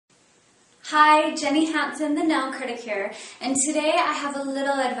Hi, Jenny Hansen, the nail critic here, and today I have a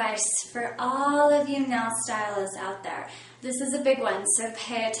little advice for all of you nail stylists out there. This is a big one, so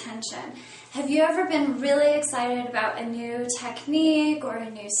pay attention. Have you ever been really excited about a new technique or a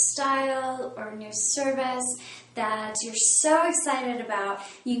new style or a new service that you're so excited about?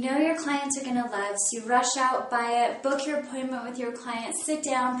 You know your clients are going to love, so you rush out, buy it, book your appointment with your client, sit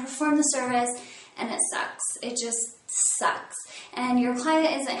down, perform the service, and it sucks. It just sucks. And your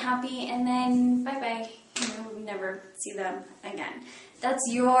client isn't happy, and then bye-bye. You never see them again. That's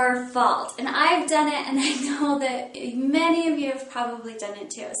your fault. And I've done it, and I know that many of you have probably done it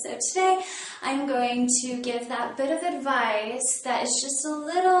too. So today I'm going to give that bit of advice that is just a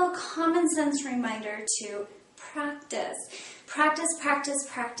little common sense reminder to practice. Practice, practice,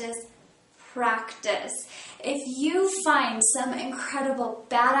 practice, practice. If you find some incredible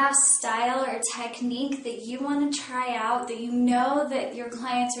badass style or technique that you want to try out, that you know that your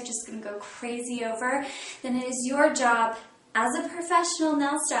clients are just going to go crazy over, then it is your job as a professional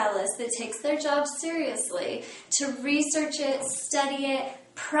nail stylist that takes their job seriously to research it, study it,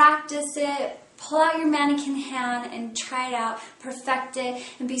 practice it, pull out your mannequin hand and try it out, perfect it,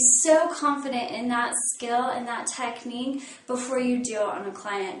 and be so confident in that skill and that technique before you do it on a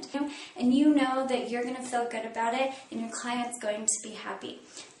client. And you know that you're going to feel good about it and your client's going to be happy.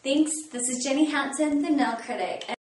 Thanks. This is Jenny Hansen, the nail critic.